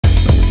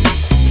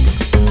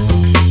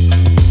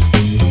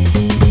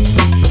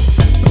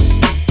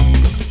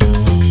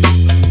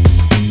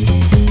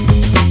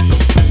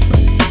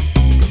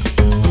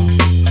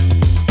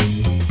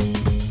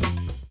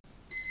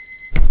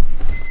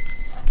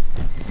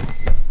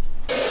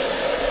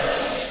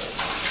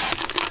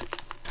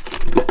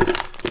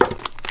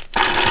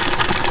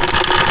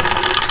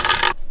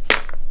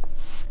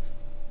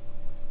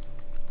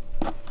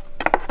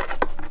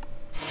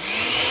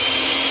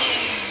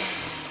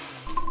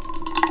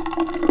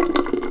What's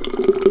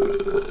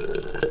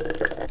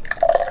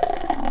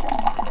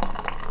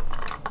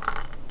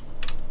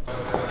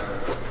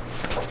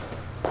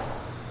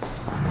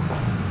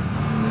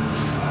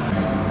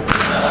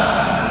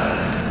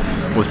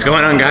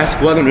going on, guys?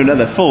 Welcome to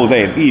another full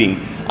day of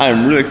eating.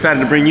 I'm really excited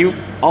to bring you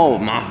all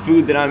of my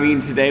food that I'm eating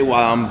today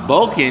while I'm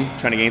bulking,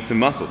 trying to gain some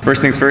muscle.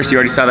 First things first, you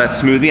already saw that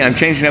smoothie. I'm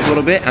changing it up a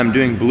little bit. I'm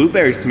doing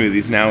blueberry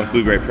smoothies now with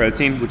blueberry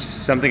protein, which is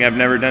something I've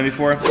never done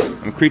before.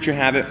 I'm a creature of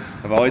habit.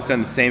 I've always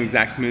done the same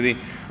exact smoothie.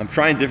 I'm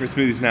trying different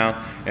smoothies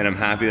now, and I'm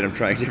happy that I'm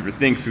trying different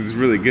things because it's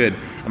really good.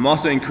 I'm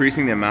also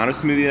increasing the amount of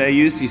smoothie that I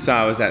use. You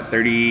saw I was at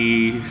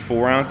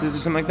 34 ounces or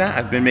something like that.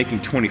 I've been making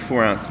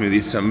 24-ounce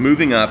smoothies, so I'm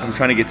moving up. I'm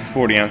trying to get to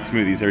 40-ounce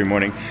smoothies every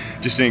morning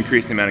just to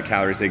increase the amount of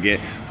calories I get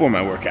for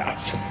my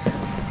workouts.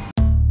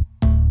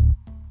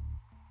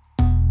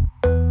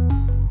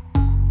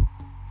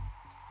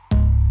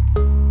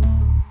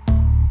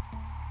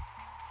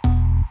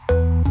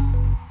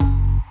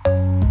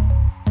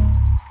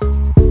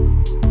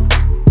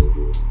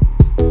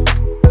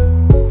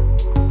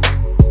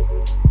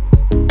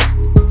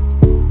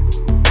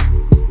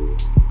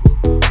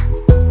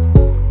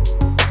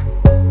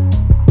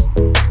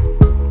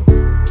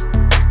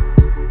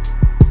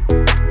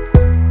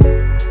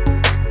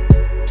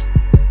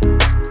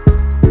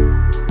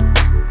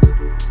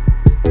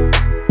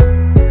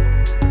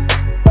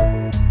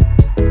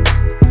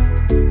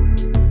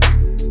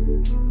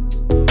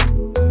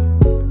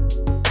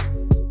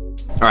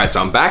 Alright,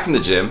 so I'm back from the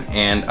gym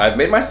and I've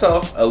made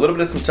myself a little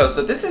bit of some toast.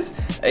 So this is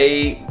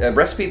a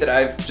recipe that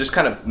I've just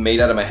kind of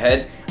made out of my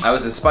head. I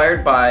was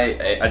inspired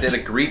by, I did a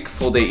Greek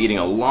full day eating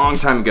a long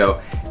time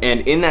ago,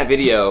 and in that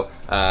video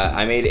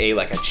I made a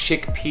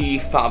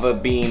chickpea fava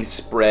bean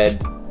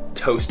spread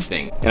toast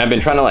thing. And I've been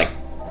trying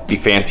to be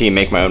fancy and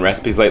make my own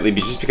recipes lately,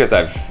 just because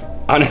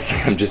honestly,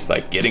 I'm just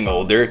getting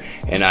older,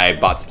 and I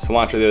bought some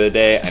cilantro the other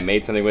day. I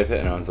made something with it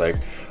and I was like,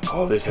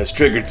 oh, this has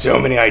triggered so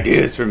many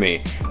ideas for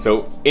me.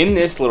 So in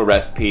this little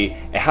recipe,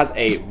 it has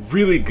a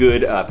really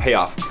good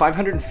payoff.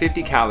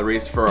 550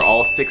 calories for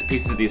all 6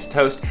 pieces of these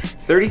toast,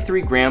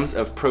 33 grams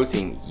of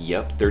protein,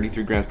 yep,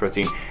 33 grams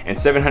protein, and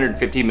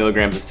 750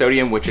 milligrams of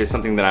sodium, which is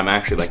something that I'm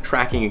actually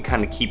tracking and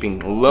kind of keeping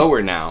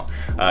lower now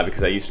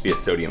because I used to be a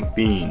sodium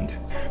fiend.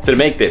 So to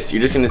make this,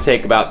 you're just gonna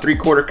take about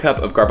 3/4 cup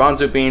of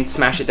garbanzo beans,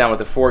 smash it down with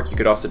a fork. You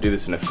could also do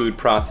this in a food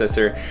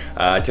processor.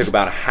 I took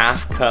about a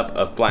 1/2 cup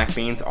of black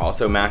beans,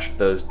 also mashed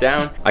those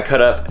down. I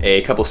cut up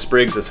a couple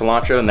sprigs of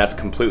cilantro, and that's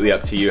completely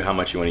up to you how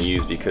much you want to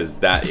use because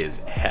that is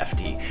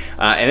hefty.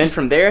 And then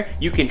from there,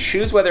 you can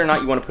choose whether or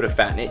not you want to put a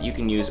fat in it. You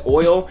can use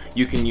oil,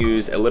 you can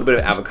use a little bit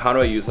of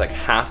avocado. I use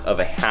half of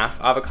a half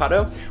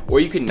avocado,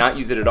 or you can not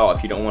use it at all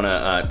if you don't want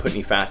to put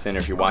any fats in, or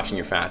if you're watching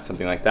your fats,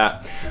 something like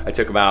that. I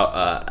took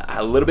about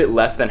a little bit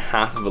less than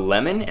half of a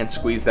lemon and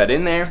squeezed that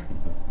in there.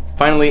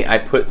 Finally, I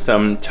put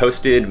some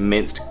toasted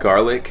minced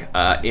garlic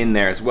in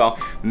there as well.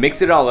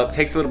 Mix it all up.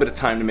 Takes a little bit of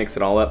time to mix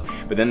it all up,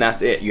 but then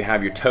that's it. You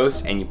have your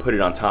toast and you put it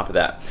on top of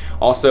that.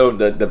 Also,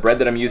 the bread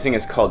that I'm using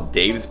is called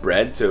Dave's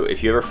bread. So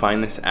if you ever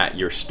find this at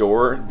your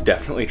store,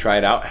 definitely try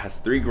it out. It has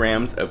 3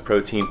 grams of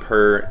protein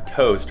per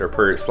toast or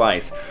per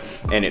slice,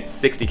 and it's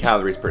 60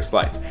 calories per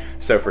slice.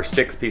 So for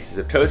 6 pieces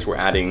of toast, we're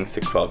adding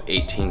 6, 12,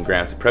 18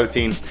 grams of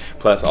protein,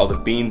 plus all the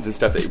beans and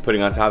stuff that you're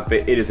putting on top of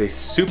it. It is a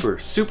super,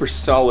 super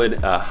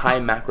solid, high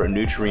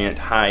macronutrient,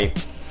 high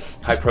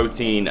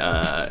protein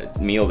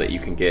meal that you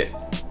can get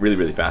really,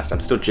 really fast.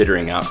 I'm still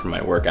jittering out from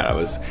my workout. I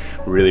was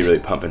really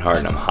pumping hard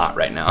and I'm hot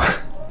right now.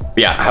 But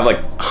yeah, I have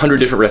 100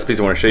 different recipes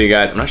I want to show you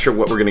guys. I'm not sure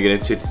what we're gonna get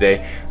into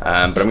today, but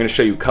I'm gonna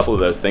show you a couple of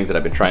those things that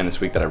I've been trying this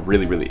week that I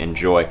really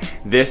enjoy.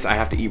 This I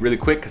have to eat really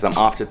quick because I'm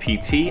off to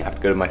PT. I have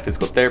to go to my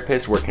physical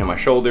therapist, working on my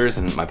shoulders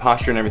and my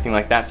posture and everything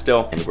like that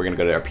still. And we're gonna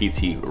go to our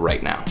PT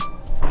right now.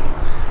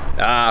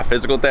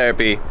 Physical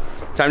therapy.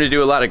 Time to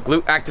do a lot of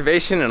glute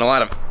activation and a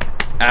lot of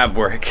ab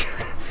work.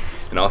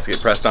 And also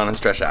get pressed on and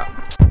stretch out.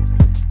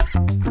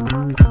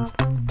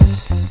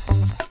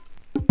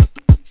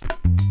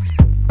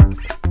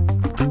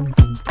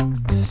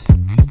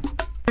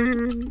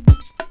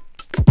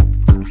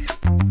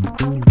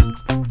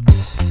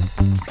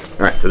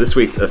 Alright, so this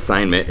week's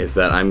assignment is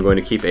that I'm going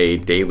to keep a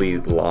daily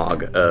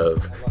log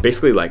of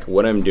basically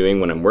what I'm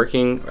doing when I'm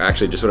working, or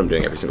actually just what I'm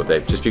doing every single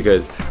day, just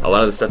because a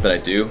lot of the stuff that I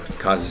do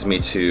causes me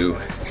to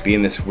be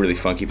in this really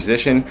funky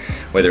position,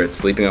 whether it's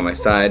sleeping on my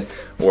side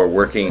or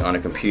working on a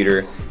computer.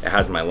 It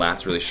has my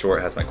lats really short,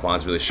 it has my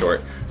quads really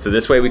short. So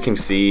this way we can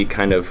see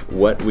kind of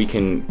what we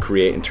can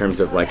create in terms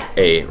of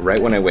a right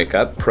when I wake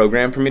up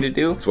program for me to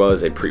do, as well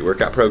as a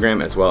pre-workout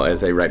program, as well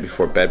as a right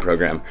before bed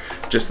program,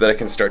 just so that I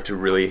can start to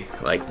really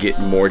get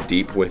more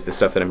deep with the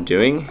stuff that I'm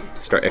doing,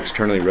 start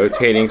externally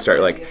rotating,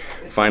 start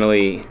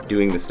finally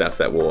doing the stuff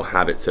that will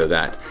have it so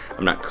that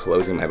I'm not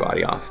closing my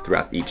body off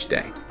throughout each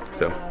day.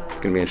 So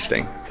it's gonna be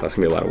interesting. That's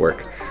gonna be a lot of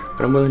work,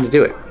 but I'm willing to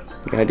do it.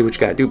 You gotta do what you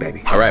gotta do,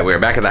 baby. All right, we're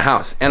back at the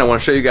house, and I wanna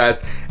show you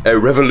guys a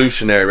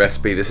revolutionary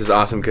recipe. This is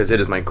awesome because it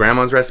is my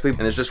grandma's recipe, and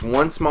there's just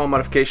one small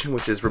modification,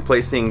 which is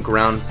replacing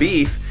ground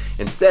beef.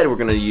 Instead, we're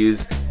gonna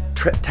use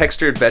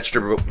textured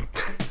vegetable,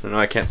 no,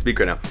 I can't speak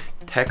right now.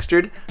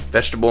 textured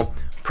vegetable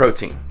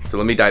protein. So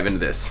let me dive into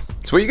this.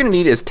 So what you're gonna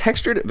need is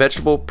textured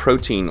vegetable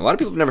protein. A lot of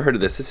people have never heard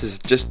of this. This is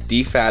just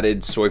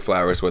defatted soy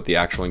flour is what the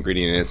actual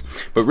ingredient is.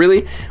 But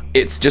really,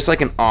 it's just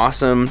like an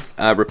awesome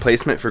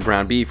replacement for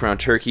ground beef,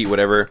 ground turkey,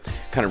 whatever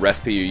kind of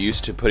recipe you're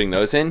used to putting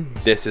those in.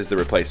 This is the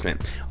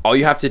replacement. All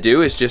you have to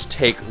do is just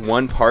take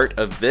 1 part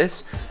of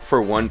this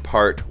for 1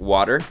 part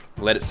water,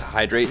 let it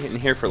hydrate in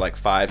here for like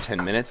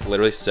 5-10 minutes,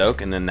 literally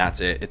soak, and then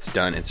that's it. It's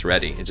done, it's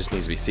ready. It just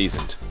needs to be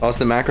seasoned. Also,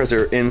 the macros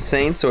are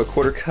insane. So a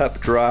 1/4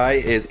 cup dry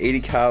is 80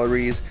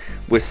 calories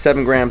with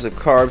 7 grams of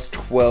carbs,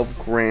 12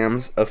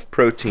 grams of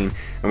protein.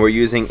 And we're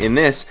using in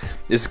this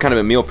is kind of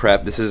a meal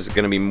prep. This is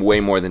gonna be way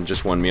more than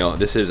just 1 meal.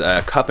 This is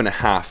a 1.5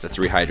 cups that's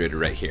rehydrated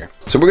right here.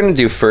 So what we're gonna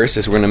do first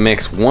is we're gonna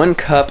mix 1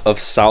 cup of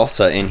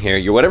salsa in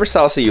here, whatever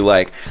salsa you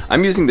like.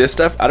 I'm using this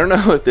stuff. I don't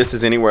know if this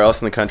is anywhere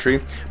else in the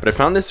country, but I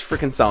found this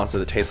freaking salsa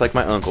that tastes like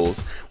my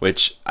uncle's,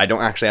 which I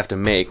don't actually have to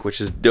make,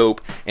 which is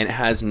dope, and it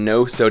has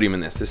no sodium in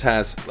this. This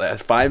has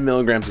 5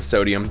 milligrams of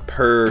sodium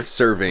per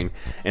serving,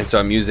 and so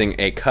I'm using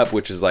a cup,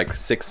 which is like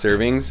 6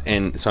 servings,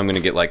 and so I'm gonna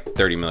get like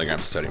 30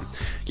 milligrams of sodium.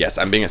 Yes,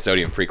 I'm being a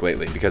sodium freak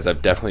lately because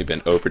I've definitely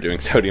been overdoing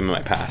sodium in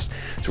my past.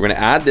 So we're gonna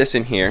add this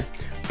in here.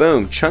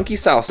 Boom, chunky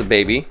salsa,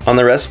 baby. On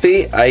the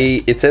recipe,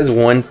 it says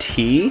 1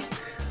 tea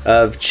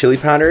of chili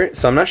powder,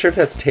 so I'm not sure if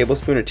that's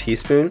tablespoon or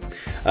teaspoon.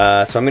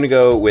 So I'm gonna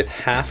go with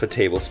 1/2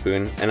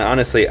 tablespoon, and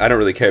honestly, I don't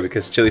really care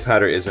because chili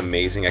powder is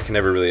amazing. I can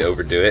never really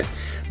overdo it,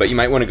 but you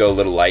might wanna go a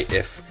little light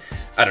if,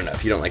 I don't know,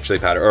 if you don't like chili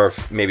powder, or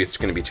if maybe it's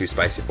gonna be too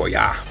spicy for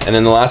ya. And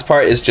then the last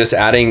part is just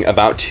adding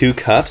about 2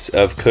 cups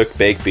of cooked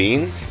baked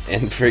beans,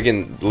 and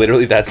friggin'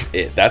 literally that's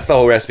it. That's the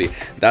whole recipe.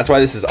 That's why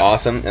this is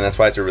awesome, and that's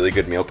why it's a really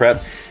good meal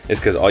prep, is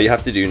because all you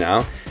have to do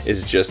now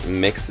is just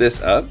mix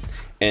this up,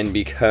 and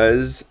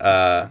because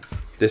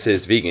this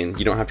is vegan,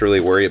 you don't have to really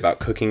worry about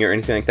cooking or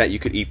anything like that. You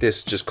could eat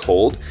this just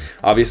cold.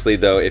 Obviously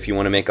though, if you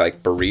wanna make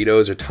like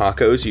burritos or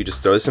tacos, you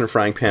just throw this in a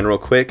frying pan real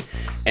quick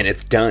and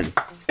it's done.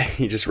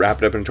 You just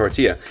wrap it up in a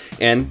tortilla.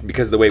 And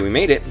because of the way we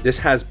made it, this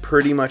has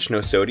pretty much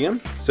no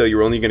sodium, so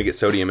you're only gonna get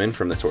sodium in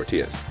from the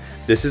tortillas.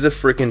 This is a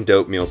freaking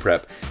dope meal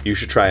prep. You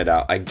should try it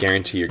out. I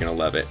guarantee you're gonna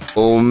love it.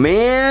 Oh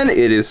man,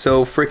 it is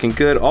so freaking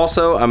good.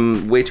 Also,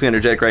 I'm way too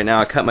energetic right now.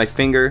 I cut my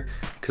finger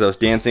because I was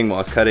dancing while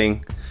I was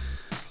cutting.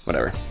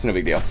 Whatever, it's no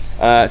big deal.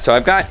 So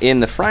I've got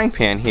in the frying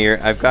pan here,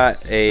 I've got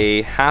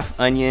a 1/2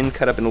 onion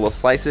cut up into little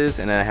slices,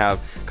 and then I have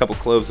a couple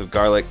cloves of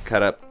garlic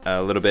cut up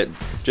a little bit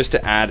just to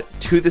add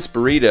to this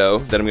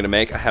burrito that I'm gonna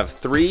make. I have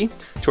 3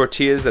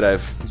 tortillas that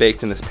I've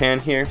baked in this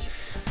pan here.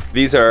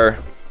 These are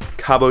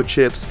Cabo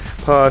chips,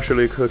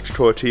 partially cooked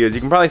tortillas. You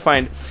can probably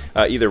find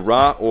either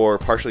raw or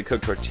partially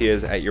cooked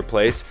tortillas at your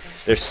place.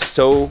 They're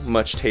so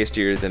much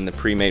tastier than the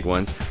pre-made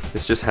ones.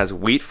 This just has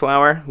wheat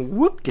flour.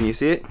 Whoop, can you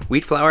see it?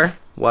 Wheat flour,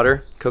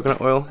 water,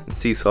 coconut oil, and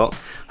sea salt.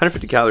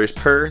 150 calories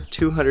per,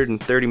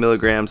 230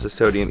 milligrams of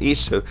sodium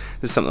each. So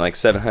this is something like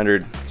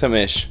 700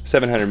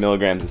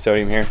 milligrams of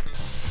sodium here.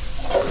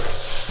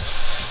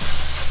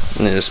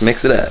 And then just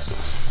mix it up.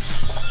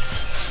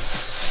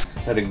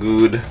 Very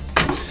good.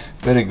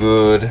 Very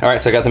good. All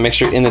right, so I got the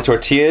mixture in the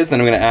tortillas. Then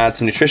I'm gonna add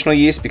some nutritional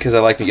yeast because I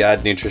like to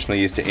add nutritional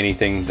yeast to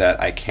anything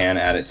that I can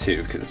add it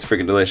to because it's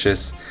freaking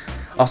delicious.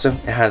 Also,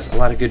 it has a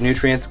lot of good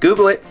nutrients.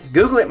 Google it,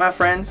 my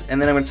friends.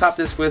 And then I'm gonna top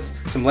this with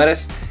some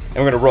lettuce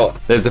and we're gonna roll it.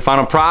 There's the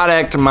final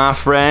product, my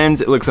friends.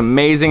 It looks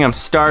amazing, I'm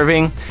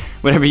starving.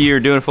 Whenever you're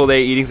doing full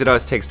day eatings, it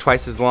always takes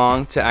twice as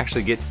long to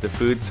actually get to the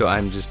food, so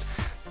I'm just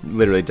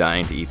literally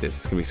dying to eat this.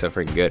 It's gonna be so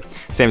freaking good.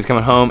 Sam's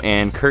coming home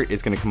and Kurt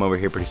is gonna come over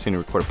here pretty soon to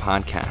record a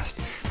podcast.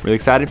 Really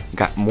excited. We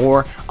got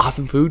more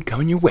awesome food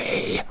coming your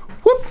way.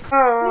 Whoop.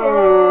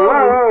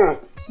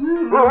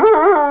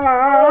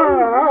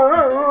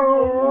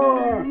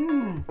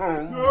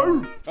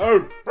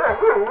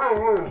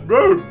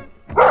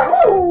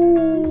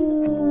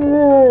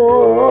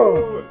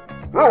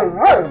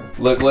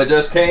 Look what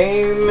just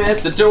came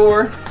at the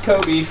door.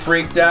 Kobe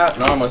freaked out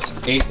and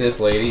almost ate this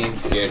lady and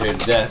scared her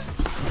to death.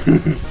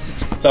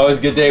 It's always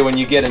a good day when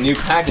you get a new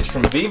package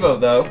from Vivo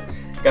though.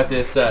 Got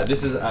this,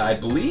 this is, I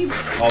believe,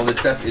 all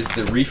this stuff is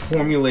the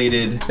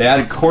reformulated, they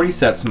added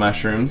cordyceps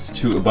mushrooms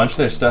to a bunch of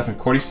their stuff, and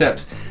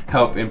cordyceps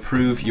help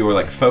improve your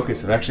like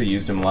focus. I've actually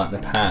used them a lot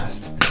in the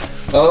past.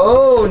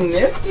 Oh,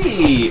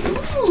 nifty.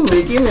 Ooh,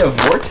 they gave me a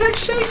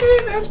vortex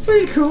shaker? That's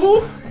pretty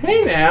cool.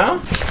 Hey now.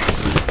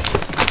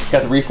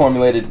 Got the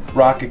reformulated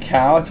raw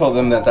cacao. I told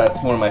them that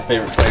that's one of my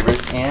favorite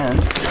flavors, and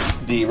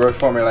the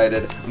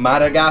reformulated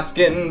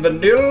Madagascan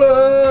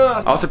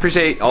vanilla. I also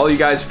appreciate all you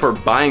guys for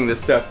buying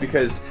this stuff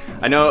because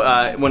I know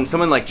when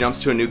someone like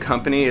jumps to a new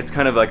company, it's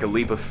kind of like a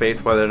leap of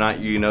faith whether or not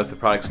you know if the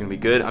product's gonna be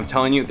good. I'm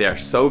telling you, they are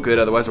so good,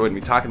 otherwise I wouldn't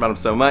be talking about them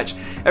so much.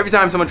 Every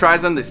time someone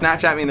tries them, they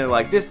Snapchat me and they're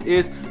like, this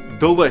is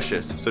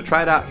delicious. So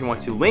try it out if you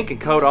want to. Link and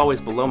code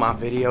always below my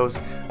videos.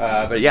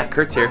 But yeah,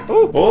 Kurt's here.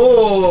 Ooh.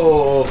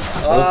 Oh!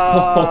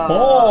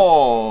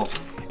 Oh!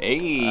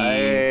 Hey!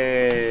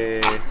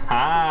 Hey!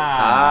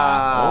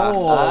 Ah!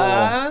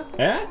 Oh!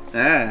 Eh?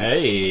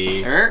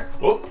 Hey!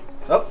 Oh!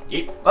 Up!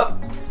 Eat! Up!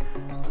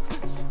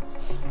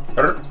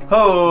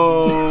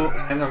 Oh!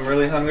 And I'm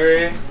really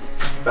hungry.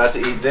 About to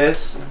eat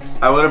this.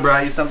 I would have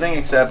brought you something,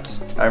 except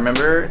I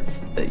remember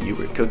that you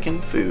were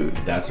cooking food.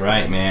 That's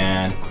right,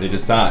 man. They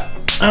just saw it.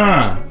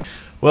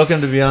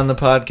 Welcome to Beyond the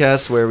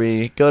Podcast, where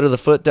we go to the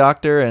foot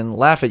doctor and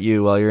laugh at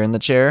you while you're in the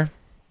chair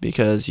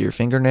because your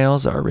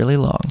fingernails are really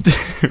long.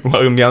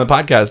 Welcome to Beyond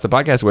the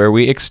podcast where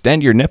we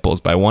extend your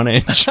nipples by 1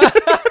 inch.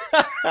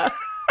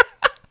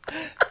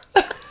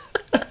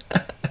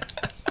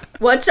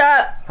 What's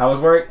up? How was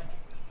work?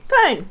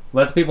 Fine.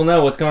 Let people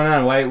know what's going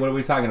on. What are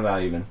we talking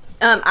about even?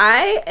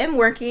 I am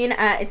working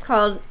at, it's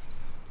called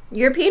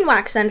European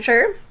Wax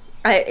Center.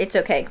 It's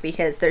okay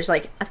because there's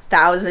like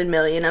 1,000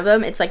 million of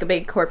them. It's like a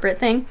big corporate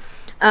thing.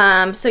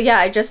 So yeah,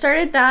 I just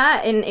started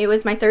that and it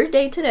was my 3rd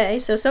day today.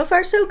 So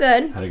far so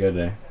good. How'd it go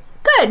today?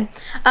 Good.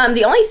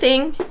 The only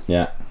thing...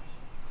 Yeah.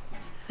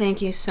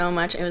 Thank you so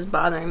much. It was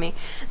bothering me.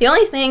 The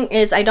only thing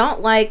is I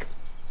don't like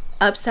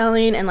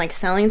upselling and like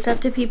selling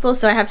stuff to people.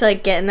 So I have to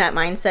like get in that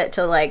mindset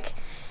to like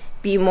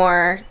be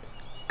more...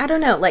 I don't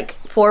know, like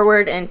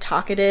forward and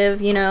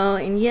talkative, you know,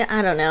 and yeah,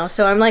 I don't know.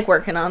 So I'm like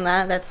working on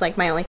that. That's like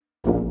my only.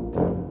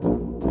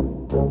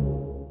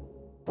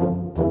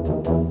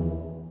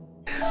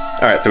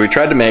 All right, so we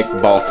tried to make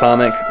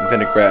balsamic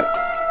vinaigrette,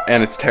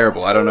 and it's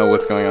terrible. I don't know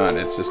what's going on.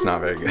 It's just not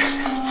very good.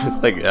 It's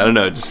just like, I don't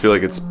know, I just feel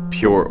like it's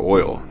pure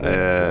oil.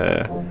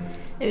 It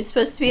was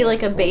supposed to be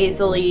like a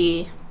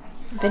basil-y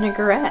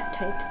vinaigrette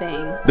type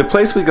thing. The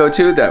place we go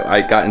to that I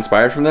got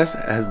inspired from this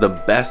has the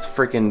best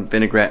freaking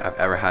vinaigrette I've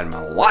ever had in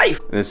my life.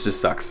 And this just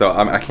sucks. So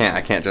I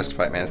can't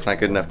justify it, man. It's not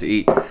good enough to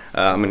eat.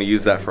 I'm gonna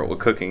use that for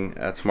cooking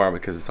tomorrow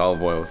because it's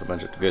olive oil with a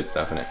bunch of good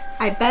stuff in it.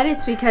 I bet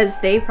it's because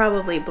they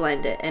probably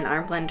blend it and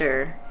our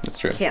blender That's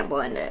true. Can't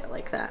blend it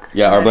like that.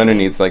 Yeah, our blender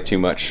needs like too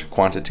much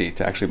quantity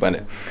to actually blend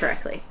it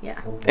correctly. Yeah.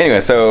 Anyway,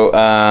 so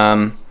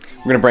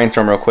we're gonna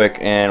brainstorm real quick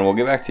and we'll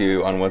get back to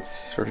you on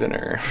what's for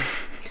dinner.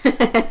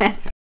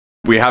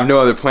 We have no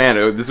other plan.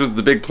 This was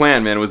the big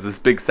plan, man. It was this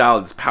big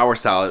salad, this power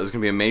salad. It was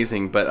gonna be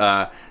amazing.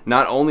 But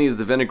not only is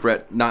the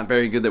vinaigrette not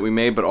very good that we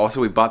made, but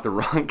also we bought the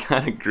wrong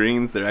kind of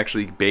greens. They're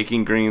actually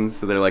baking greens,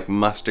 so they're like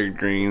mustard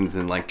greens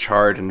and like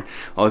chard and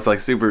all this like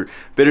super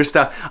bitter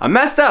stuff. I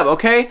messed up,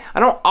 okay? I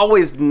don't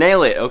always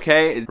nail it,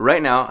 okay?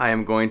 Right now, I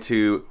am going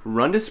to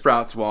run to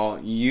Sprouts while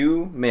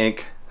you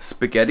make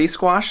spaghetti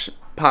squash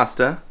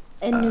pasta.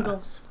 And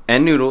noodles.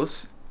 And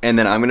noodles. And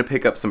then I'm gonna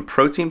pick up some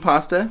protein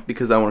pasta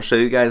because I wanna show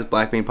you guys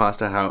black bean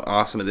pasta, how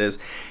awesome it is.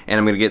 And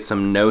I'm gonna get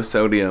some no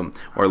sodium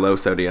or low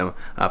sodium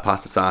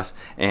pasta sauce.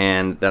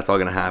 And that's all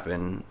gonna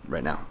happen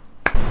right now.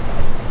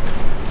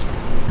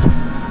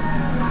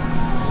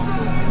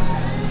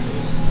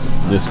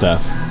 This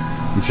stuff.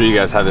 I'm sure you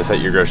guys have this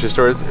at your grocery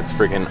stores. It's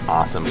freaking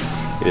awesome.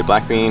 Get a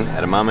black bean,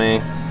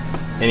 edamame.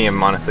 Any of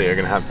them honestly are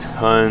gonna have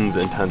tons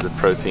and tons of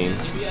protein.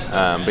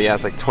 But yeah,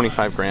 it's like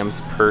 25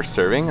 grams per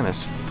serving and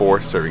there's 4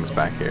 servings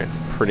back here. It's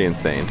pretty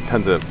insane.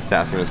 Tons of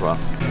potassium as well.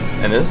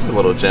 And this is a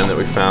little gem that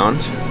we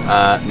found.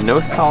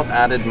 No salt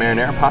added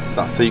marinara pasta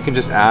sauce. So you can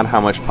just add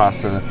how much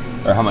pasta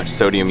or how much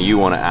sodium you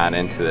wanna add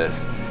into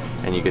this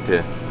and you get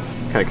to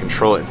kind of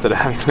control it instead of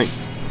having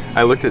things.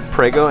 I looked at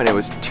Prego and it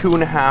was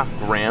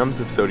 2.5 grams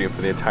of sodium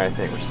for the entire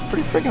thing, which is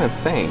pretty freaking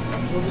insane.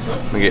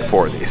 We get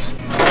 4 of these.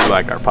 We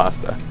like our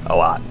pasta a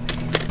lot.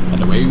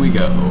 And away we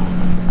go.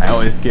 I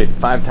always get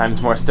 5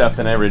 times more stuff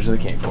than I originally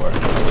came for.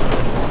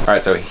 All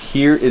right, so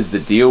here is the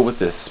deal with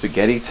the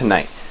spaghetti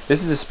tonight.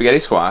 This is a spaghetti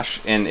squash,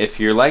 and if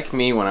you're like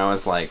me when I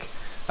was like,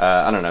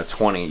 I don't know,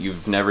 20,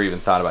 you've never even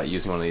thought about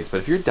using one of these, but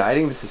if you're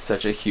dieting, this is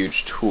such a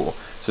huge tool.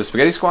 So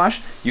spaghetti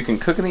squash, you can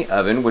cook in the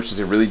oven, which is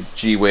a really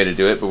G way to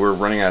do it, but we're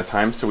running out of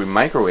time, so we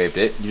microwaved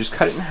it. You just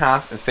cut it in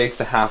half and face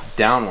the half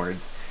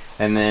downwards.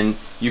 And then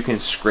you can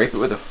scrape it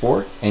with a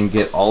fork and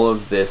get all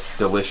of this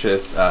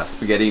delicious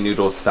spaghetti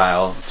noodle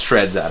style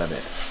shreds out of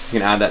it. You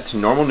can add that to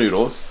normal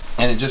noodles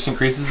and it just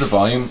increases the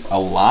volume a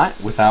lot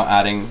without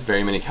adding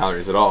very many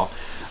calories at all.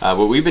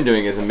 What we've been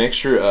doing is a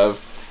mixture of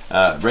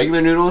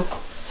regular noodles,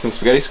 some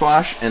spaghetti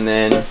squash, and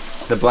then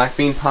the black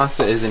bean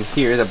pasta is in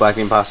here. The black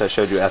bean pasta I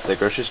showed you at the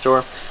grocery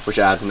store, which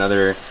adds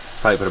another,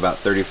 probably put about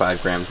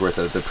 35 grams worth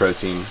of the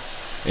protein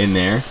in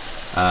there.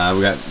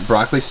 We got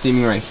broccoli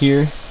steaming right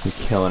here. You're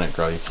killing it,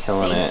 girl. You're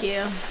killing it. Thank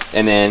you.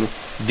 And then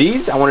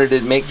these I wanted to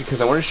make because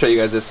I wanted to show you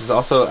guys this. Is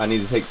also, I need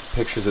to take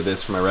pictures of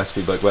this for my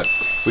recipe book, but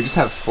we just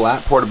have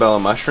flat portobello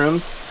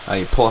mushrooms.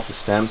 You pull off the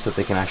stems so that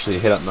they can actually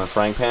hit up in the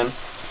frying pan.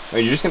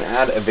 And you're just gonna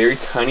add a very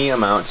tiny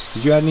amount.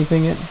 Did you add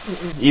anything in?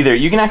 Either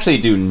you can actually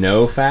do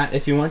no fat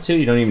if you want to.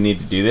 You don't even need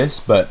to do this,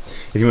 but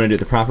if you want to do it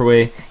the proper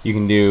way, you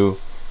can do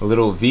a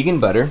little vegan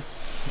butter.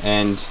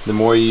 And the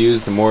more you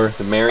use,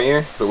 the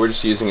merrier, but we're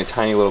just using a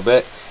tiny little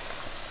bit.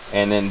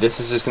 And then this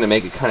is just gonna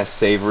make it kind of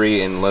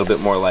savory and a little bit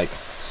more like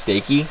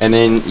steaky. And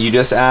then you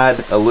just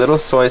add a little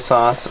soy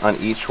sauce on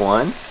each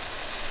one.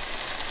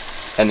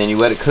 And then you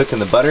let it cook in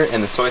the butter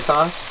and the soy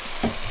sauce.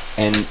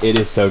 and it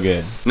is so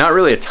good. Not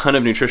really a ton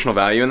of nutritional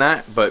value in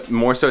that, but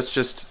more so it's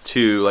just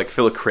to like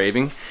fill a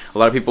craving. A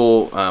lot of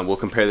people will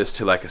compare this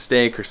to like a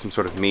steak or some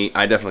sort of meat.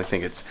 I definitely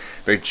think it's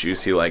very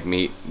juicy like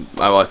meat.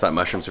 I've always thought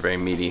mushrooms are very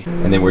meaty.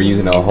 And then we're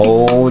using a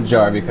whole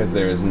jar because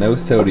there is no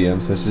sodium,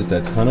 so it's just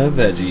a ton of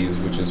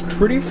veggies, which is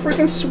pretty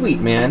freaking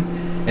sweet, man.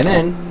 And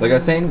then, like I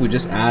was saying, we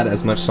just add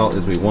as much salt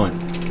as we want.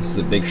 This is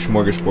a big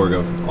smorgasbord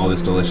of all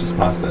this delicious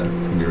pasta.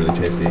 It's gonna be really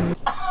tasty.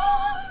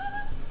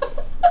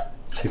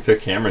 She's so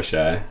camera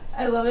shy.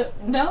 I love it.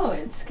 No,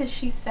 it's because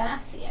she's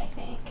sassy, I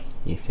think.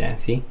 You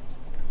sassy?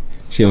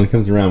 She only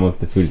comes around once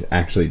the food's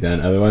actually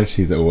done. Otherwise,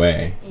 she's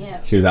away.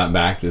 Yep. She was out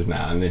back just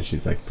now, and then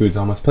she's like, "Food's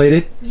almost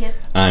plated." Yep.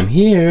 I'm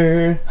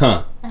here.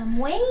 Huh. I'm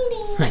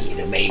waiting. Hi, you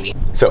little baby.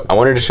 So I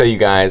wanted to show you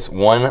guys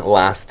one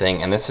last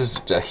thing, and this is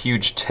a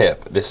huge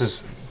tip. This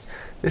is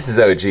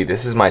OG.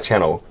 This is my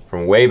channel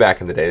from way back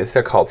in the day. These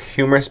are called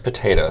humorous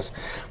potatoes.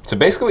 So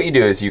basically what you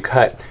do is you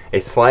cut a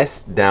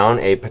slice down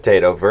a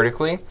potato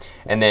vertically,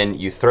 and then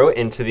you throw it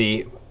into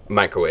the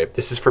microwave.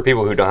 This is for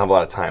people who don't have a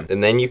lot of time.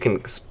 And then you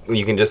can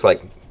just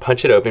like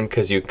punch it open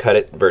because you cut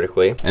it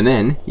vertically. And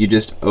then you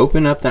just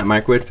open up that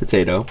microwave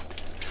potato,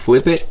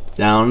 flip it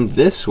down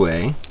this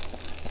way,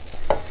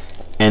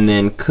 and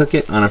then cook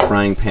it on a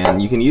frying pan.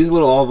 You can use a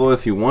little olive oil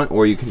if you want,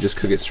 or you can just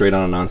cook it straight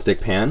on a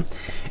nonstick pan.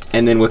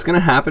 And then what's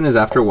gonna happen is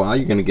after a while,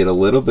 you're gonna get a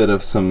little bit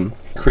of some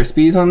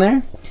crispies on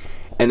there.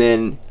 And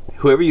then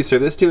whoever you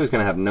serve this to is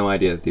gonna have no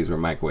idea that these were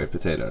microwave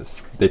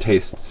potatoes. They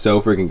taste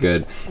so freaking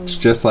good. It's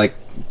just like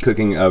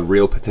cooking a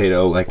real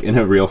potato like in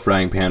a real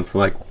frying pan for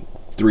like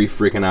 3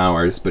 freaking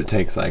hours, but it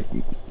takes like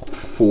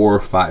 4 or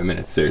 5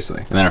 minutes,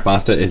 seriously. And then our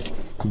pasta is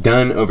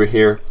done over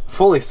here,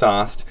 fully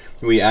sauced.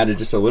 We added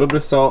just a little bit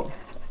of salt.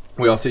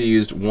 We also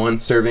used 1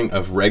 serving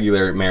of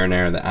regular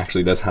marinara that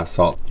actually does have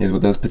salt. Here's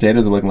what those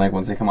potatoes are looking like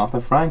once they come off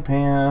the frying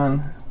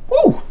pan.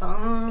 Woo!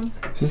 So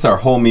this is our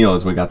whole meal.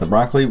 Is we got the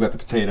broccoli, we got the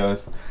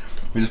potatoes.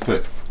 We just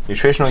put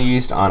nutritional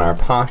yeast on our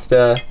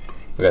pasta.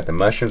 We got the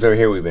mushrooms over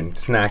here we've been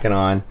snacking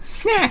on.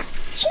 Snacks!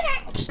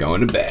 Snacks!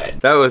 Going to bed.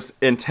 That was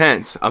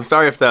intense. I'm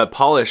sorry if the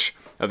polish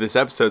of this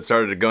episode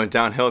started going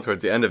downhill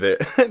towards the end of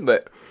it,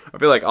 but I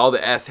feel like all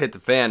the S hit the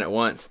fan at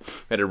once.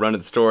 I had to run to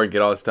the store and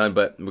get all this done,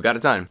 but we got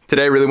it done.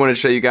 Today I really wanted to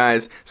show you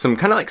guys some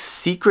kind of like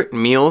secret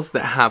meals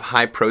that have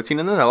high protein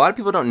in them that a lot of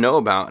people don't know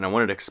about, and I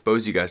wanted to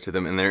expose you guys to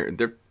them, and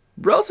they're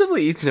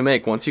relatively easy to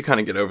make once you kind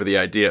of get over the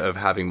idea of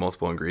having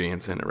multiple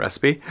ingredients in a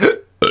recipe.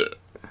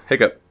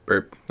 Hiccup.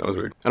 Burp. That was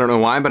weird. I don't know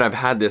why, but I've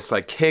had this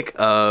like kick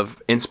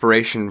of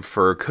inspiration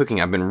for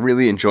cooking. I've been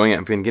really enjoying it.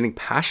 I've been getting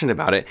passionate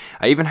about it.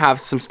 I even have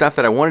some stuff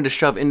that I wanted to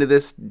shove into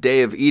this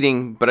day of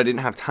eating, but I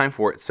didn't have time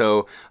for it.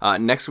 So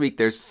next week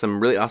there's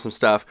some really awesome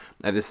stuff.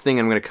 I have this thing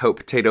I'm gonna coat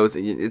potatoes.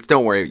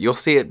 Don't worry, you'll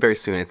see it very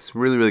soon. It's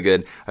really, really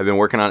good. I've been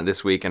working on it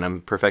this week and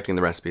I'm perfecting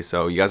the recipe.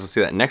 So you guys will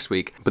see that next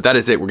week. But that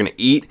is it. We're gonna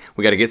eat.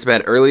 We gotta get to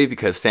bed early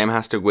because Sam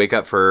has to wake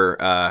up for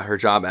her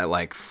job at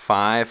like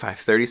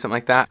 5:30, something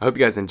like that. I hope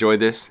you guys enjoyed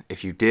this.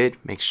 If you did,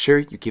 make sure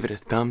you give it a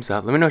thumbs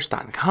up. Let me know what you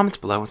thought in the comments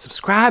below, and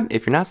subscribe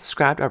if you're not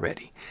subscribed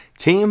already.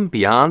 Team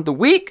Beyond the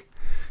Week,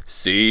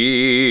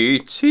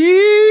 CT.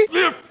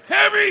 Lift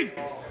heavy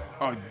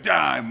or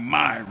die,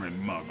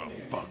 MIRIN,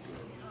 motherfucker.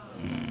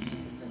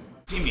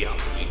 Team Beyond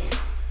the Week.